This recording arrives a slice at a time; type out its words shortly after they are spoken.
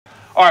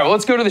All right, well,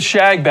 let's go to the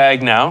shag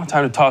bag now.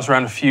 Time to toss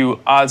around a few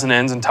odds and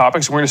ends and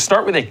topics. We're going to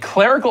start with a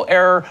clerical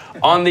error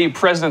on the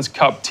President's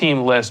Cup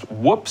team list.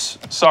 Whoops.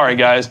 Sorry,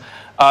 guys.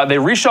 They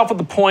reshuffled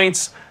the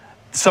points.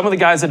 Some of the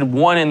guys that had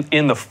won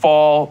in the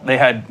fall, they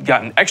had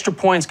gotten extra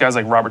points, guys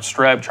like Robert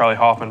Streb, Charlie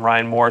Hoffman,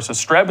 Ryan Moore. So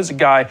Streb is a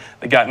guy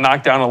that got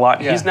knocked down a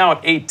lot. Yeah. He's now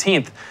at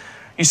 18th.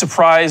 You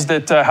surprised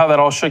at how that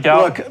all shook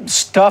out? Look,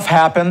 stuff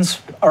happens,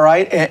 all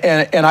right,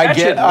 and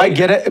I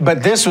get it,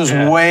 but this was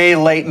way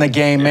late in the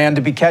game, man,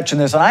 to be catching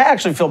this, and I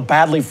actually feel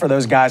badly for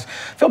those guys.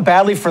 I feel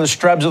badly for the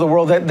Strebs of the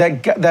world,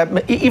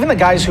 that even the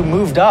guys who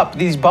moved up,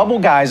 these bubble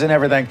guys and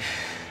everything.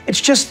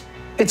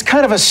 It's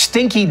kind of a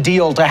stinky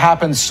deal to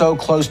happen so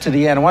close to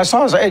the end. And when I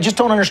saw it, I just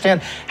don't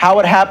understand how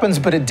it happens,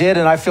 but it did,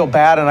 and I feel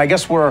bad, and I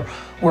guess we're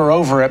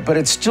over it, but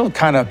it still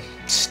kind of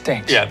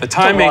stinks. Yeah, the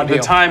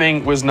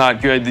timing was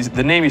not good.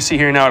 The name you see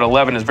here now at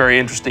 11 is very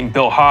interesting.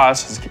 Bill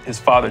Haas, his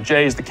father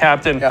Jay is the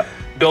captain. Yep.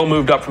 Bill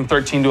moved up from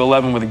 13 to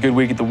 11 with a good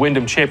week at the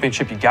Wyndham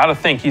Championship. You got to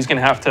think he's going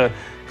to have to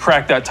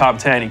crack that top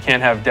 10. You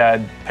can't have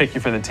Dad pick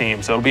you for the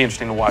team, so it'll be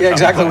interesting to watch. Yeah,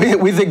 exactly.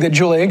 We think that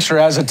Julia Inkster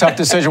has a tough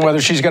decision whether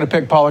she's going to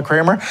pick Paula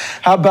Kramer.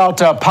 How about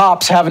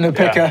Pops having to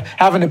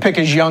pick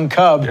his young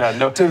cub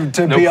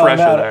to be on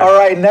that? There. All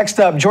right, next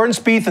up, Jordan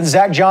Spieth and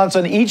Zach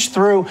Johnson each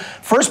threw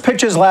first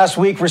pitches last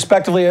week,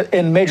 respectively,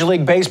 in Major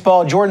League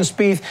Baseball. Jordan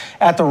Spieth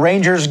at the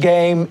Rangers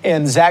game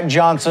and Zach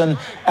Johnson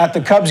at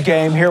the Cubs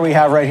game. Here we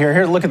have right here.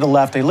 Here, look at the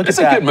lefty. Look at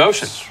that. It's a good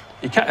motion.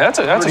 That's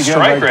a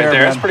strike right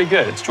there. That's pretty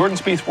good. It's Jordan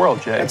Spieth's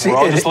world, Jay. We're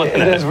all just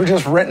looking at it. We're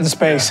just renting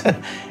space. Yeah.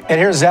 And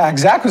here's Zach.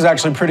 Zach was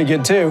actually pretty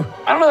good, too.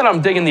 I don't know that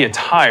I'm digging the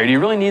attire. Do you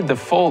really need the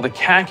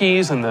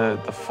khakis and the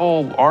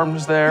full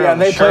arms there? Yeah, and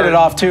they played it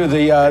off, too.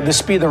 The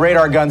speed, the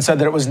radar gun said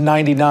that it was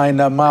 99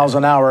 miles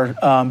an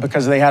hour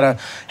because they had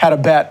a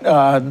bet.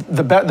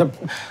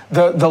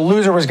 The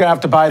loser was going to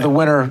have to buy the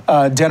winner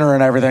dinner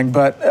and everything.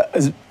 But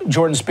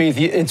Jordan Spieth,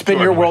 it's been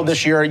your world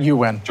this year. You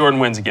win.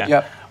 Jordan wins again.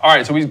 Yep. All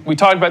right, so we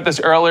talked about this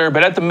earlier,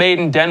 but at the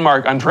Maiden,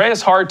 Denmark,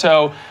 Andreas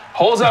Harto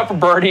holes out for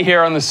birdie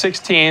here on the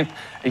 16th.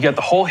 You got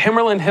the whole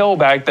Himmerland Hill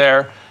back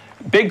there.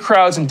 Big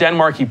crowds in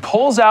Denmark. He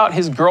pulls out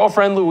his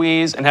girlfriend,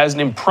 Louise, and has an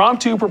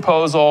impromptu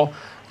proposal.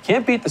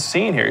 Can't beat the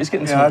scene here. He's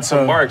getting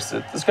some marks.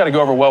 This got to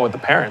go over well with the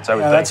parents, I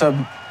would think. That's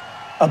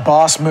a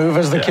boss move,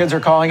 as the kids are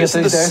calling it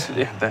these days.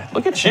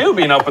 Look at you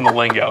being up in the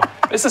lingo.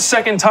 It's the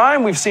second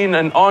time we've seen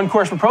an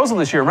on-course proposal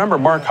this year. Remember,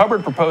 Mark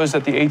Hubbard proposed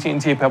at the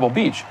AT&T at Pebble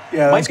Beach.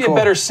 Yeah, might be a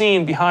better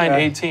scene behind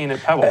 18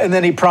 at Pebble. And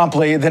then he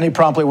promptly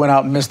went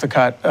out and missed the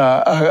cut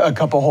a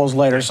couple holes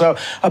later. So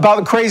about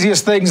the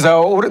craziest things,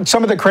 though,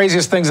 some of the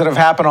craziest things that have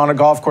happened on a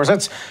golf course.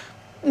 That's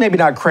maybe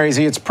not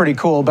crazy. It's pretty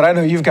cool, but I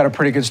know you've got a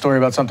pretty good story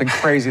about something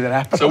crazy that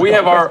happened. So we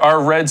have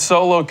our Red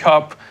Solo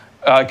Cup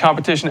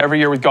competition every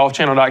year with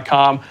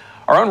GolfChannel.com.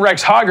 Our own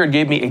Rex Hoggard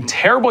gave me a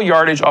terrible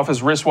yardage off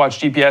his wristwatch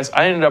GPS.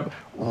 I ended up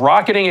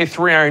rocketing a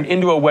 3-iron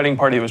into a wedding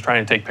party that was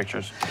trying to take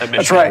pictures.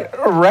 That's right.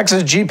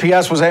 Rex's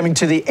GPS was aiming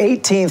to the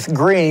 18th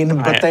green,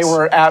 but they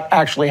were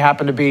actually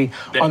happened to be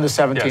on the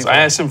 17th. Yes, I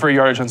asked him for a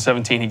yardage on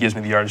 17. He gives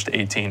me the yardage to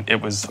 18.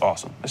 It was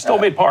awesome. I still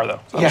made par,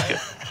 though, so that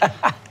was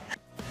good.